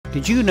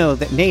Did you know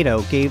that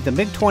NATO gave the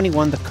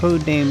MiG-21 the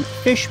codename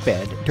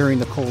Fishbed during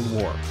the Cold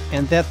War,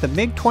 and that the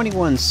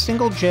MiG-21's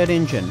single-jet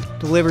engine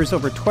delivers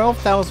over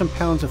 12,000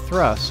 pounds of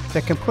thrust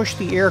that can push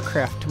the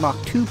aircraft to Mach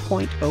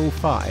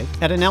 2.05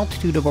 at an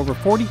altitude of over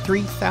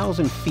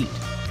 43,000 feet?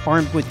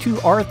 Armed with two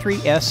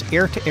R-3S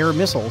air-to-air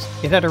missiles,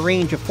 it had a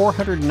range of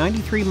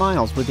 493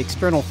 miles with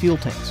external fuel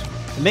tanks.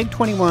 The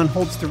MiG-21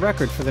 holds the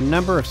record for the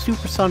number of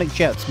supersonic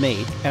jets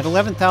made at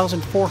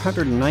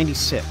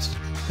 11,496.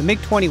 The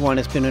MiG-21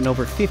 has been in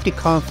over 50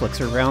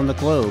 conflicts around the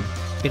globe.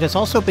 It has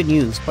also been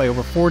used by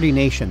over 40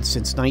 nations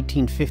since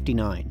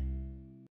 1959.